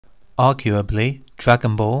Arguably,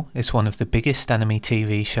 Dragon Ball is one of the biggest anime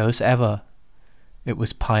TV shows ever. It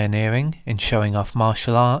was pioneering in showing off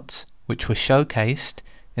martial arts, which were showcased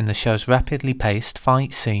in the show's rapidly paced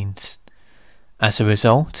fight scenes. As a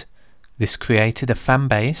result, this created a fan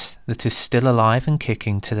base that is still alive and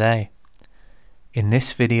kicking today. In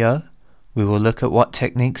this video, we will look at what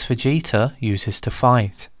techniques Vegeta uses to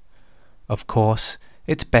fight. Of course,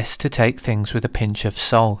 it's best to take things with a pinch of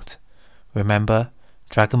salt. Remember,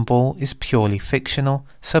 Dragon Ball is purely fictional,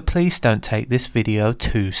 so please don't take this video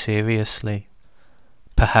too seriously.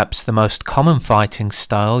 Perhaps the most common fighting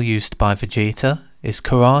style used by Vegeta is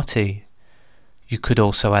karate. You could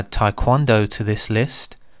also add taekwondo to this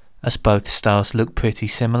list, as both styles look pretty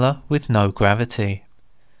similar with no gravity.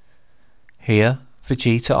 Here,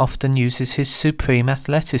 Vegeta often uses his supreme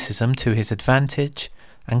athleticism to his advantage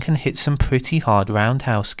and can hit some pretty hard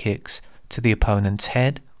roundhouse kicks to the opponent's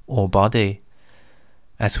head or body.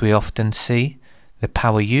 As we often see, the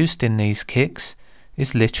power used in these kicks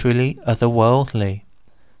is literally otherworldly.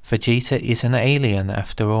 Vegeta is an alien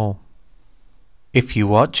after all. If you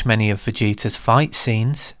watch many of Vegeta's fight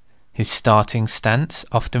scenes, his starting stance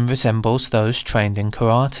often resembles those trained in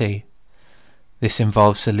karate. This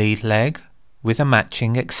involves a lead leg with a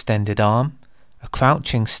matching extended arm, a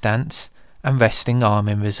crouching stance, and resting arm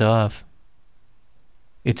in reserve.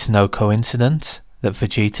 It's no coincidence that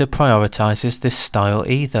Vegeta prioritizes this style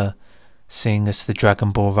either, seeing as the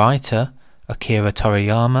Dragon Ball writer, Akira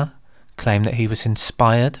Toriyama, claimed that he was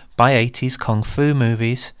inspired by 80s kung fu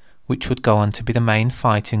movies, which would go on to be the main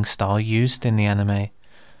fighting style used in the anime.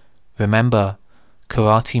 Remember,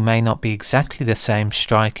 karate may not be exactly the same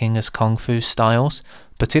striking as kung fu styles,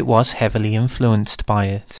 but it was heavily influenced by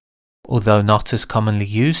it. Although not as commonly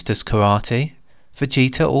used as karate,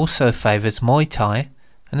 Vegeta also favours Muay Thai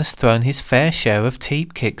and has thrown his fair share of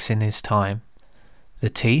teep kicks in his time. The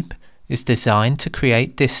teep is designed to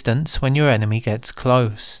create distance when your enemy gets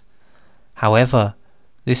close. However,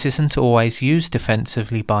 this isn't always used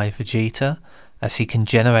defensively by Vegeta, as he can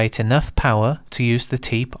generate enough power to use the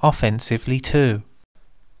teep offensively too.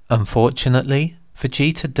 Unfortunately,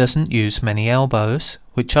 Vegeta doesn't use many elbows,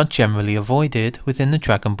 which are generally avoided within the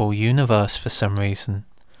Dragon Ball universe for some reason.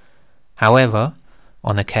 However,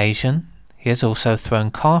 on occasion, he has also thrown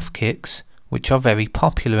calf kicks, which are very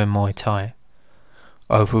popular in Muay Thai.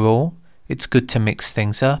 Overall, it's good to mix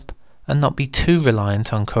things up and not be too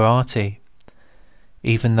reliant on karate.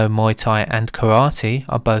 Even though Muay Thai and karate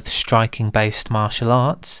are both striking-based martial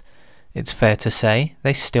arts, it's fair to say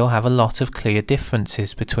they still have a lot of clear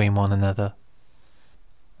differences between one another.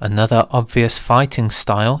 Another obvious fighting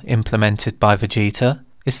style implemented by Vegeta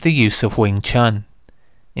is the use of Wing Chun.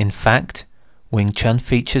 In fact, Wing Chun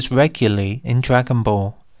features regularly in Dragon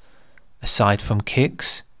Ball. Aside from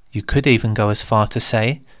kicks, you could even go as far to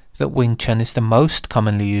say that Wing Chun is the most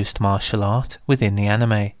commonly used martial art within the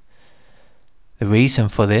anime. The reason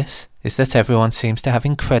for this is that everyone seems to have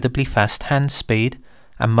incredibly fast hand speed,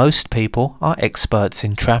 and most people are experts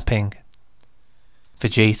in trapping.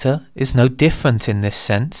 Vegeta is no different in this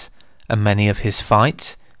sense, and many of his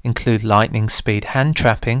fights include lightning speed hand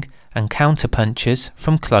trapping and counter punches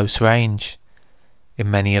from close range. In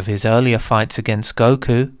many of his earlier fights against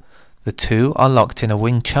Goku, the two are locked in a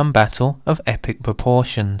Wing Chun battle of epic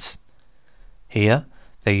proportions. Here,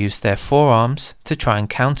 they use their forearms to try and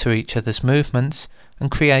counter each other's movements and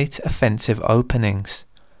create offensive openings.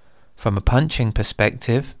 From a punching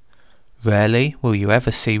perspective, rarely will you ever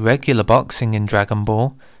see regular boxing in Dragon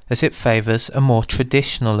Ball, as it favours a more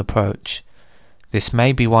traditional approach. This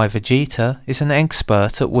may be why Vegeta is an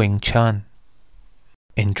expert at Wing Chun.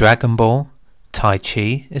 In Dragon Ball, Tai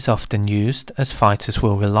Chi is often used, as fighters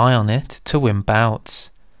will rely on it to win bouts.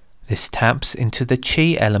 This taps into the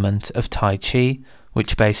Chi element of Tai Chi,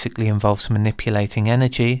 which basically involves manipulating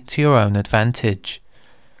energy to your own advantage.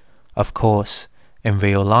 Of course, in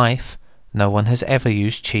real life, no one has ever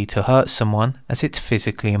used Chi to hurt someone, as it's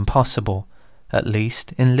physically impossible, at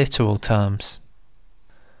least in literal terms.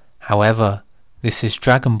 However, this is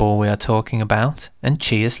Dragon Ball we are talking about, and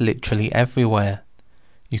Chi is literally everywhere.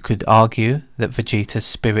 You could argue that Vegeta's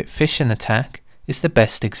Spirit Fission attack is the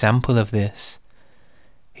best example of this.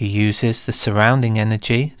 He uses the surrounding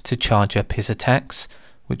energy to charge up his attacks,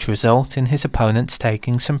 which result in his opponents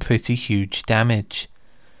taking some pretty huge damage.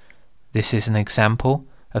 This is an example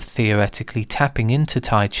of theoretically tapping into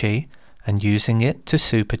Tai Chi and using it to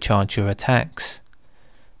supercharge your attacks.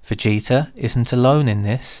 Vegeta isn't alone in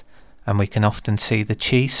this, and we can often see the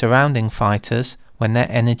Chi surrounding fighters when their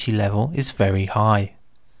energy level is very high.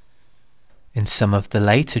 In some of the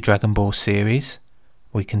later Dragon Ball series,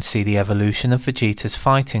 we can see the evolution of Vegeta's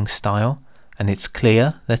fighting style and it's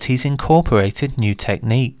clear that he's incorporated new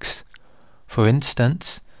techniques. For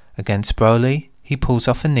instance, against Broly, he pulls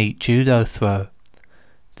off a neat judo throw.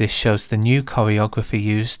 This shows the new choreography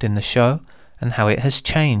used in the show and how it has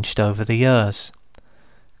changed over the years.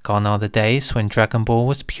 Gone are the days when Dragon Ball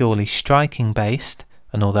was purely striking based,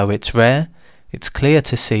 and although it's rare, it's clear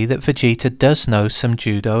to see that Vegeta does know some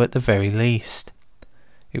judo at the very least.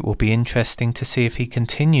 It will be interesting to see if he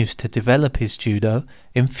continues to develop his judo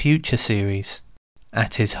in future series.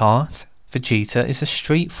 At his heart, Vegeta is a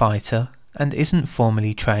street fighter and isn't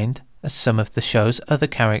formally trained as some of the show's other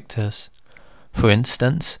characters. For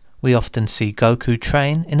instance, we often see Goku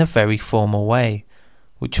train in a very formal way,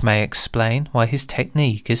 which may explain why his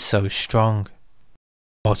technique is so strong.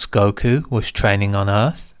 Whilst Goku was training on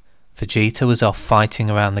Earth, Vegeta was off fighting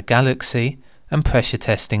around the galaxy and pressure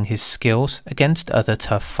testing his skills against other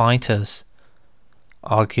tough fighters.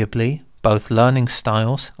 Arguably, both learning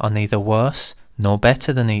styles are neither worse nor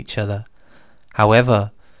better than each other.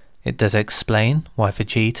 However, it does explain why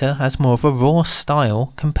Vegeta has more of a raw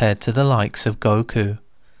style compared to the likes of Goku.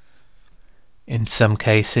 In some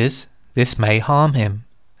cases, this may harm him,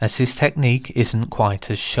 as his technique isn't quite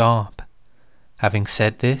as sharp. Having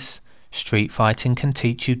said this, street fighting can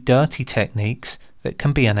teach you dirty techniques that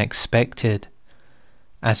can be unexpected.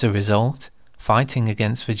 As a result, fighting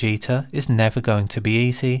against Vegeta is never going to be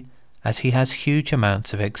easy, as he has huge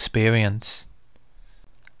amounts of experience.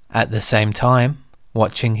 At the same time,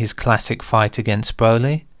 watching his classic fight against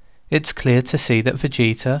Broly, it's clear to see that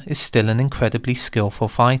Vegeta is still an incredibly skillful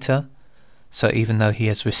fighter, so even though he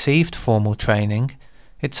has received formal training,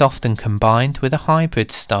 it's often combined with a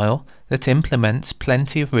hybrid style that implements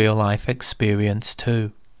plenty of real-life experience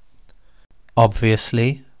too.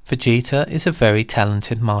 Obviously, Vegeta is a very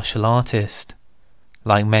talented martial artist.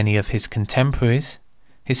 Like many of his contemporaries,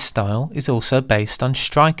 his style is also based on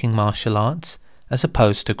striking martial arts as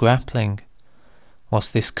opposed to grappling.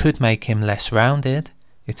 Whilst this could make him less rounded,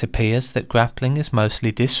 it appears that grappling is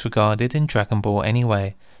mostly disregarded in Dragon Ball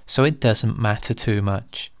anyway, so it doesn't matter too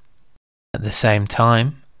much. At the same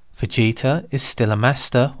time, Vegeta is still a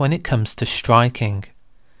master when it comes to striking.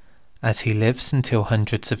 As he lives until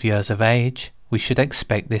hundreds of years of age, we should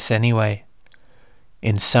expect this anyway.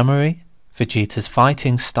 In summary, Vegeta's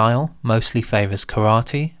fighting style mostly favours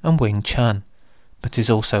karate and Wing Chun, but is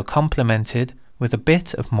also complemented with a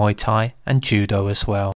bit of Muay Thai and Judo as well.